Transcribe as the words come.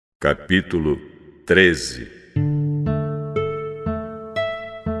Capítulo 13.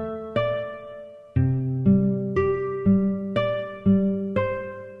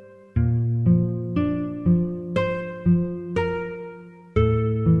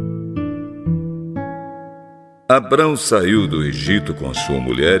 Abrão saiu do Egito com a sua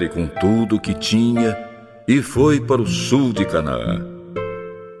mulher e com tudo o que tinha e foi para o sul de Canaã.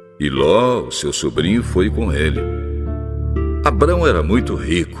 E Ló, o seu sobrinho, foi com ele. Abrão era muito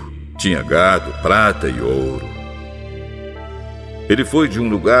rico, tinha gado, prata e ouro. Ele foi de um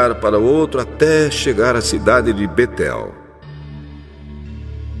lugar para outro até chegar à cidade de Betel.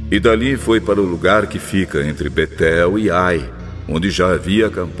 E dali foi para o lugar que fica entre Betel e Ai, onde já havia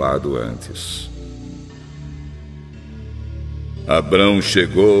acampado antes. Abrão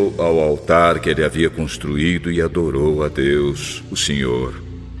chegou ao altar que ele havia construído e adorou a Deus, o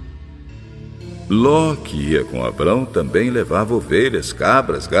Senhor. Ló, que ia com Abrão, também levava ovelhas,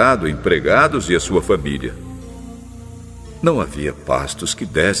 cabras, gado, empregados e a sua família. Não havia pastos que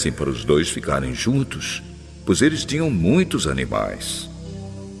dessem para os dois ficarem juntos, pois eles tinham muitos animais.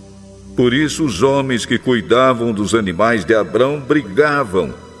 Por isso os homens que cuidavam dos animais de Abrão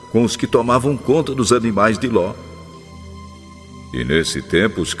brigavam com os que tomavam conta dos animais de Ló. E nesse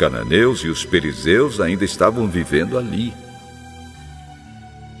tempo os cananeus e os perizeus ainda estavam vivendo ali.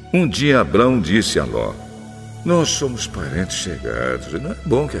 Um dia Abrão disse a Ló: "Nós somos parentes chegados, não é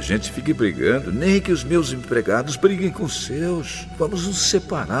bom que a gente fique brigando, nem que os meus empregados briguem com os seus. Vamos nos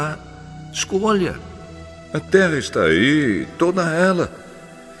separar. Escolha. A terra está aí, toda ela.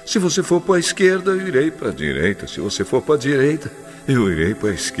 Se você for para a esquerda, eu irei para a direita. Se você for para a direita, eu irei para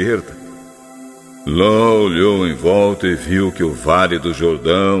a esquerda." Ló olhou em volta e viu que o vale do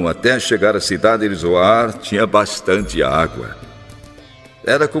Jordão, até chegar à cidade de Zoar, tinha bastante água.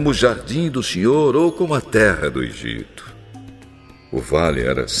 Era como o jardim do Senhor ou como a terra do Egito. O vale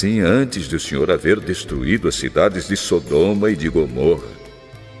era assim antes de o Senhor haver destruído as cidades de Sodoma e de Gomorra.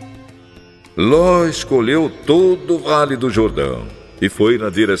 Ló escolheu todo o vale do Jordão e foi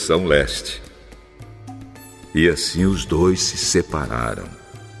na direção leste. E assim os dois se separaram.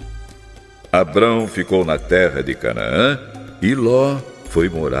 Abrão ficou na terra de Canaã e Ló foi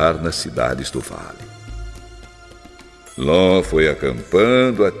morar nas cidades do vale. Ló foi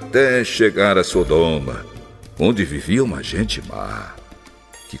acampando até chegar a Sodoma, onde vivia uma gente má,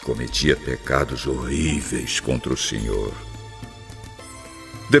 que cometia pecados horríveis contra o Senhor.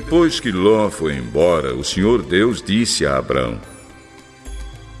 Depois que Ló foi embora, o Senhor Deus disse a Abrão: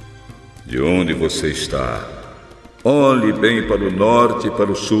 "De onde você está? Olhe bem para o norte e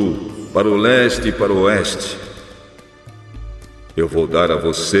para o sul, para o leste e para o oeste. Eu vou dar a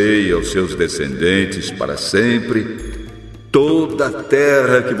você e aos seus descendentes para sempre toda a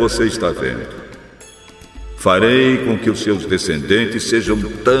terra que você está vendo. Farei com que os seus descendentes sejam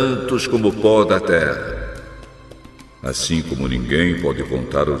tantos como o pó da terra. Assim como ninguém pode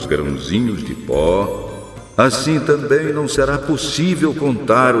contar os grãozinhos de pó, assim também não será possível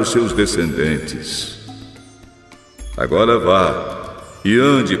contar os seus descendentes. Agora vá e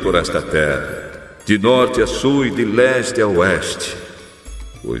ande por esta terra, de norte a sul e de leste a oeste,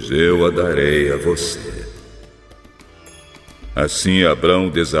 pois eu a darei a você." Assim Abrão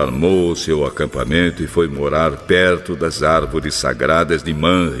desarmou o seu acampamento e foi morar perto das árvores sagradas de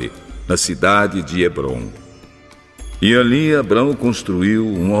Manre, na cidade de Hebrom. E ali Abrão construiu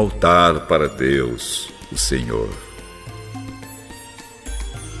um altar para Deus, o Senhor.